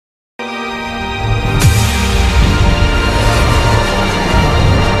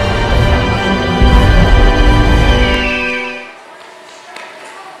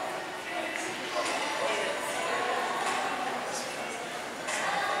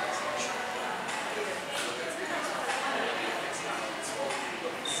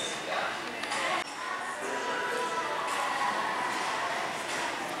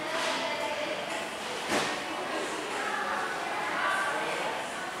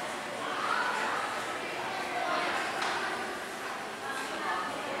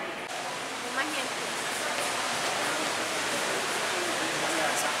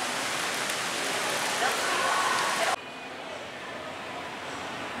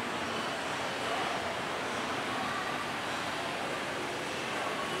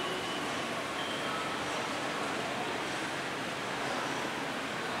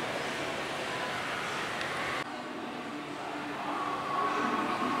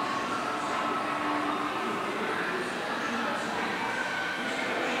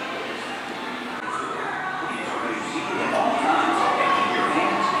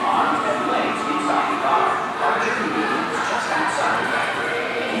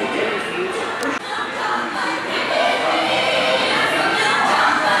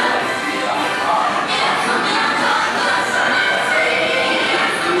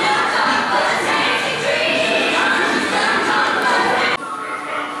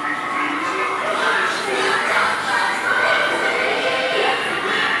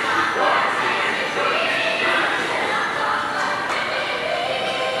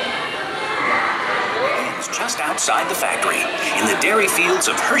fields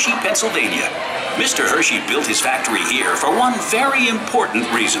of Hershey, Pennsylvania. Mr. Hershey built his factory here for one very important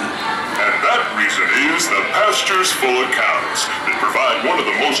reason. And that reason is the pastures full of cows that provide one of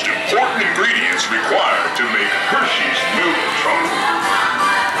the most important ingredients required to make Hershey's milk chocolate.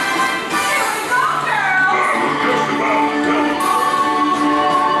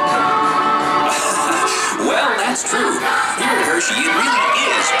 Well, that's true. Here at Hershey, it really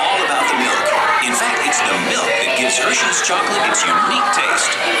is all about the milk. In fact, it's the milk that gives Hershey's chocolate its unique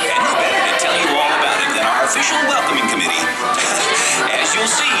taste. And who better to tell you all about it than our official welcoming committee? As you'll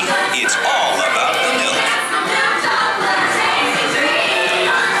see, it's all about the milk.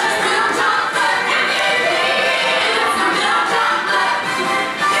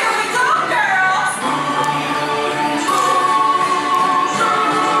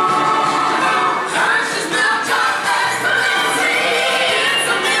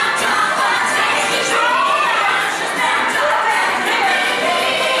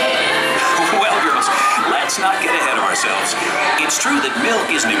 Let's not get ahead of ourselves. It's true that milk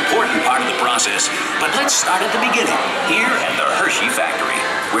is an important part of the process, but let's start at the beginning, here at the Hershey factory,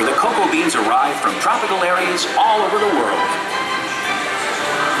 where the cocoa beans arrive from tropical areas all over the world.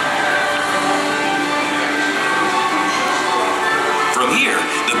 From here,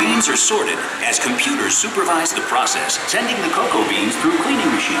 the beans are sorted as computers supervise the process, sending the cocoa beans through cleaning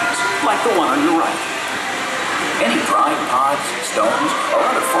machines, like the one on your right. Any dried pods, stones, or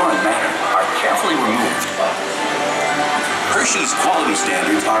other foreign matter are carefully removed. Hershey's quality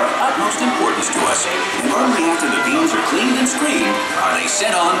standards are of utmost importance to us, and only after the beans are cleaned and screened are they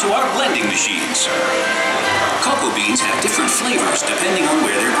sent on to our blending machines. Cocoa beans have different flavors depending on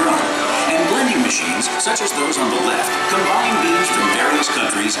where they're grown, and blending machines, such as those on the left, combine beans from various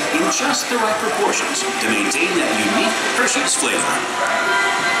countries in just the right proportions to maintain that unique Hershey's flavor.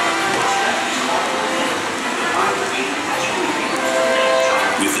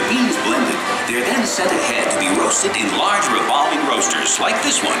 With the beans blended, they're then sent ahead to be roasted in large revolving roasters like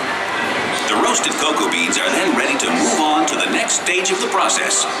this one. The roasted cocoa beans are then ready to move on to the next stage of the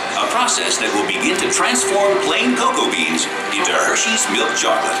process, a process that will begin to transform plain cocoa beans into Hershey's milk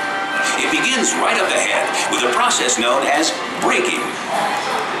chocolate. It begins right up ahead with a process known as breaking.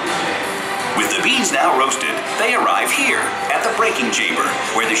 With the beans now roasted, they arrive here at the breaking chamber,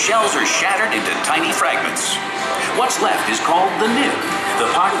 where the shells are shattered into tiny fragments. What's left is called the nib,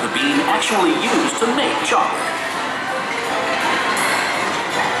 the part of the bean actually used to make chocolate.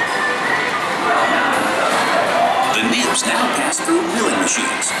 The nibs now pass through milling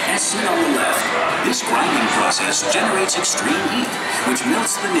machines, as seen on the left. This grinding process generates extreme heat, which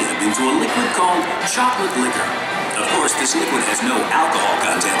melts the nib into a liquid called chocolate liquor. Of course, this liquid has no alcohol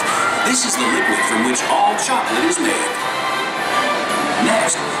content. This is the liquid from which all chocolate is made.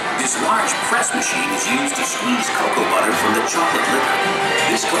 Next, this large press machine is used to squeeze cocoa butter from the chocolate liquor.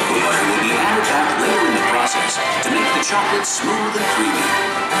 This cocoa butter will be added back later in the process to make the chocolate smooth and creamy.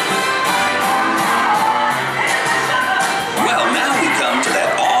 Well, now we come to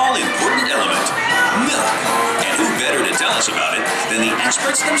that all-important element, milk. And who better to tell us about it than the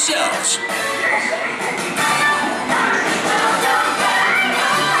experts themselves?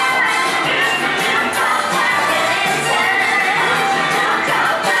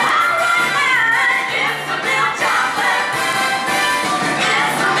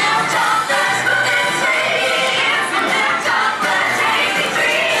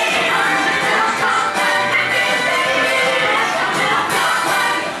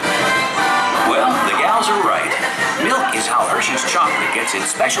 Hershey's chocolate gets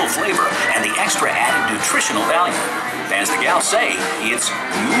its special flavor and the extra added nutritional value. As the gals say, it's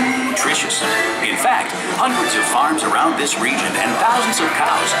nutritious. In fact, hundreds of farms around this region and thousands of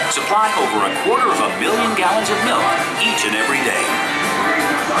cows supply over 250,000 gallons of milk each and every day.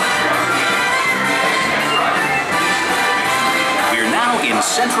 We're now in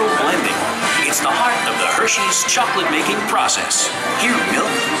central blending. It's the heart of the Hershey's chocolate-making process. Here, milk,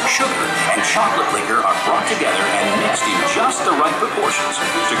 sugar, and chocolate liquor are brought together and mixed in just the right proportions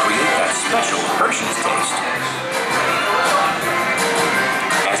to create that special Hershey's taste.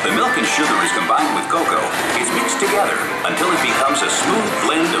 As the milk and sugar is combined with cocoa, it's mixed together until it becomes a smooth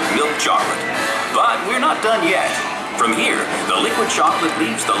blend of milk chocolate. But we're not done yet. From here, the liquid chocolate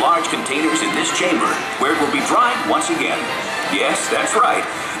leaves the large containers in this chamber, where it will be dried once again. Yes, that's right.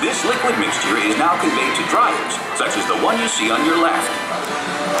 This liquid mixture is now conveyed to dryers, such as the one you see on your left.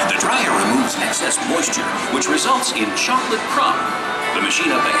 The dryer removes excess moisture, which results in chocolate crumb. The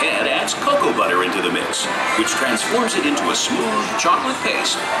machine up ahead adds cocoa butter into the mix, which transforms it into a smooth chocolate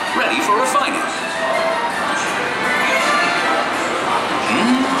paste, ready for refining.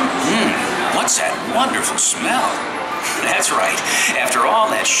 What's that wonderful smell? That's right. After all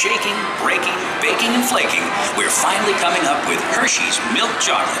that shaking, breaking, baking, and flaking, we're finally coming up with Hershey's milk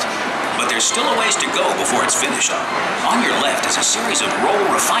chocolate. But there's still a ways to go before it's finished. On your left is a series of roll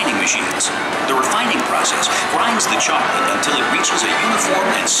refining machines. The refining process grinds the chocolate until it reaches a uniform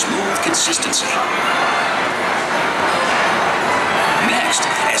and smooth consistency. Next,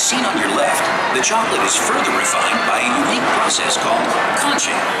 as seen on your left, the chocolate is further refined by a unique process called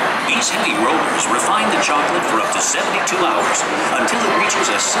conching. These heavy rollers refine the chocolate for up to 72 hours until it reaches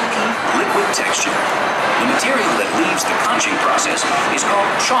a silky, liquid texture. The material that leaves the conching process is called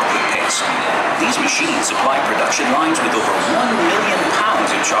chocolate paste. These machines supply production lines with over 1 million pounds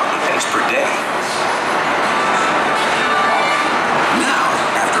of chocolate paste per day. Now,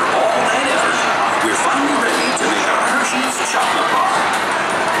 after all that effort, we're finally ready to make our Hershey's chocolate bar.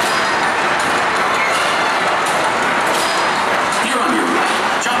 Here on your right,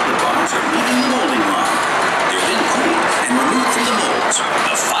 chocolate bars are leaving the molding line. They're then cooled and removed from the molds,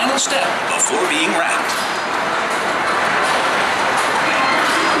 the final step before being wrapped.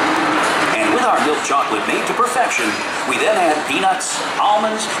 And with our milk chocolate made to perfection, we then add peanuts,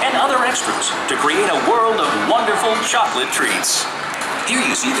 almonds, and other extras to create a world of wonderful chocolate treats. Here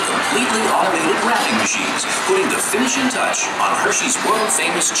you see the completely automated wrapping machines, putting the finishing touch on Hershey's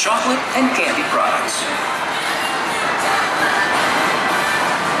world-famous chocolate and candy products.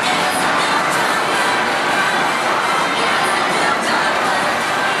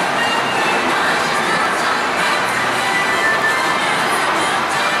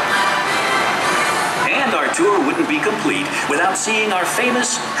 And our tour wouldn't be complete without seeing our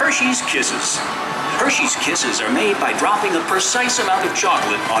famous Hershey's Kisses. Hershey's Kisses are made by dropping a precise amount of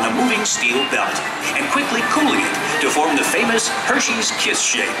chocolate on a moving steel belt and quickly cooling it to form the famous Hershey's Kiss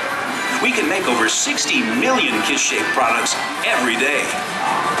shape. We can make over 60 million Kiss-shaped products every day.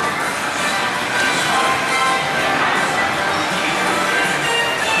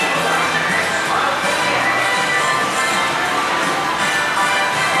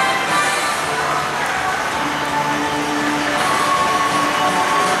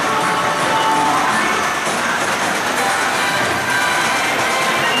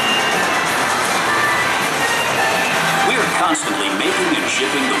 Constantly making and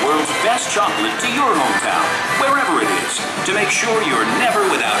shipping the world's best chocolate to your hometown, wherever it is, to make sure you're never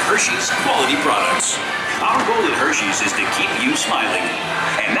without Hershey's quality products. Our goal at Hershey's is to keep you smiling.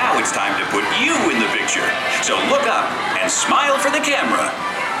 And now it's time to put you in the picture. So look up and smile for the camera.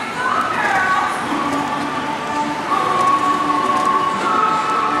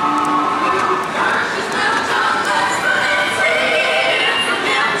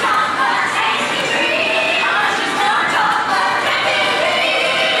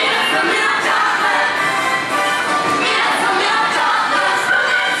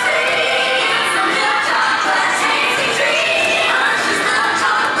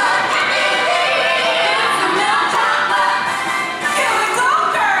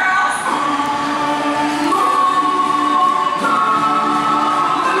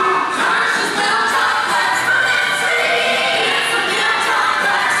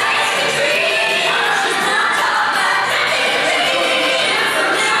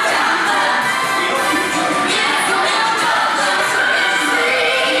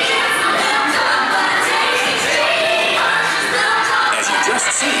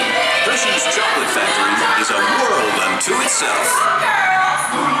 Hershey's Chocolate Factory is a world unto itself.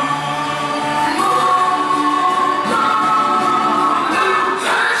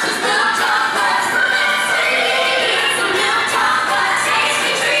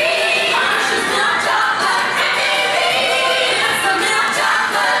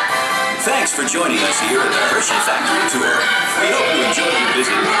 Thanks for joining us here at the Hershey Factory Tour. We hope you enjoyed your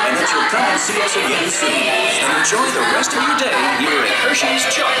visit and that you'll come and see us again soon. And enjoy the rest of your day here at Hershey's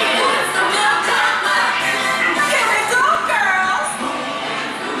Chocolate.